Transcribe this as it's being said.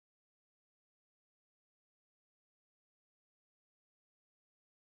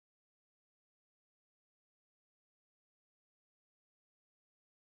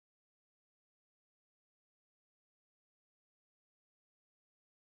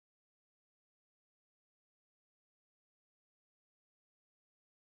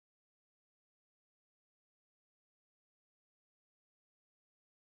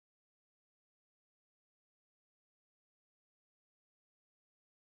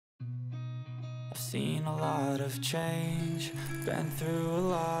I've seen a lot of change, been through a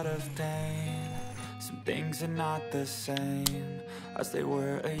lot of pain. Some things are not the same as they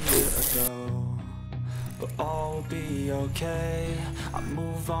were a year ago, but all will be okay. I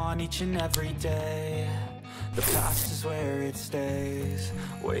move on each and every day. The past is where it stays,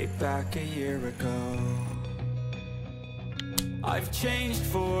 way back a year ago. I've changed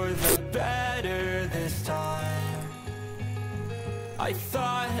for the better this time. I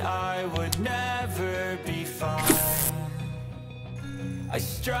thought I would never be fine. I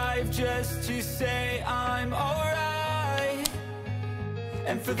strive just to say I'm alright,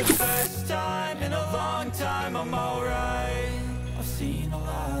 and for the first time in a long time I'm alright. I've seen a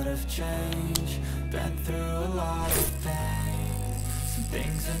lot of change, been through a lot of pain. Some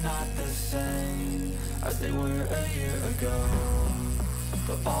things are not the same as they were a year ago,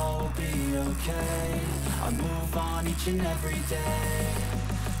 but all will be okay. I move on each and every day.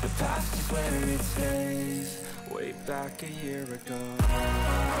 The past is where it stays, way back a year ago.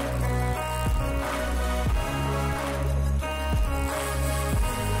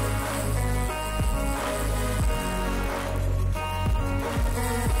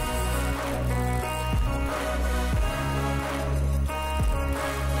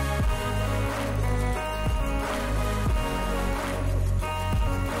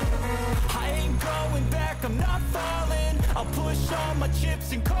 I'm not falling, I'll push all my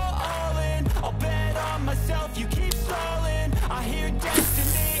chips and call all in. I'll bet on myself, you keep stalling. I hear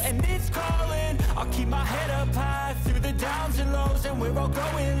destiny and it's calling. I'll keep my head up high through the downs and lows, and we're all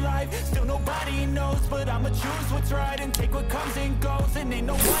going live. Still nobody knows, but I'ma choose what's right and take what comes and goes. And ain't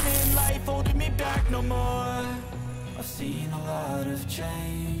no one in life holding me back no more. I've seen a lot of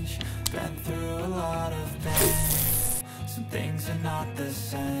change, been through a lot of pain. Some things are not the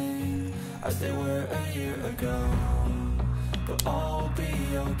same as they were a year ago, but all will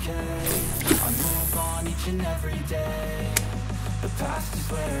be okay. I move on each and every day. The past is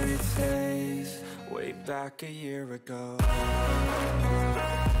where it stays, way back a year ago.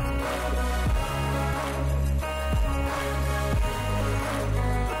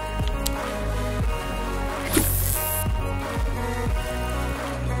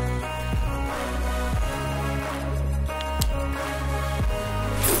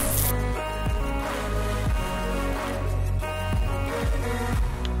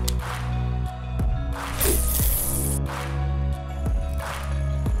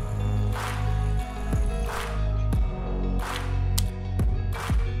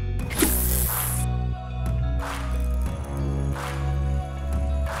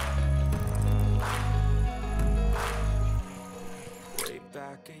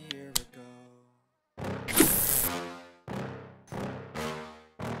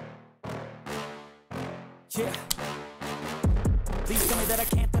 Yeah. Please tell me that I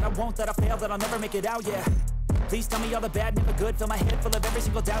can't, that I won't, that I fail, that I'll never make it out, yeah. Please tell me all the bad, never good, fill my head full of every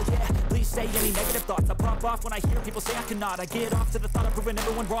single doubt, yeah. Please say any negative thoughts, I pop off when I hear people say I cannot. I get off to the thought of proving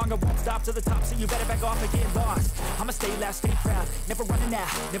everyone wrong, I won't stop to the top, so you better back off and get lost. I'ma stay loud, stay proud, never running out,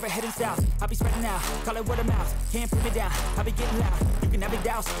 never heading south. I'll be spreading out, call it word of mouth, can't put me down, I'll be getting loud. You can have it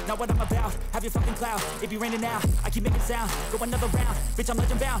douse, not what I'm about, have your fucking cloud. If you're raining now, I keep making sound, go another round, bitch I'm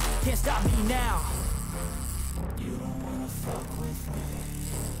legend bound, can't stop me now. You don't wanna fuck with me,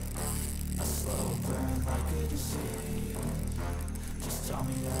 a slow burn like a disease. Just tell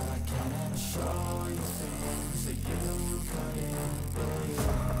me that I can and show you things that you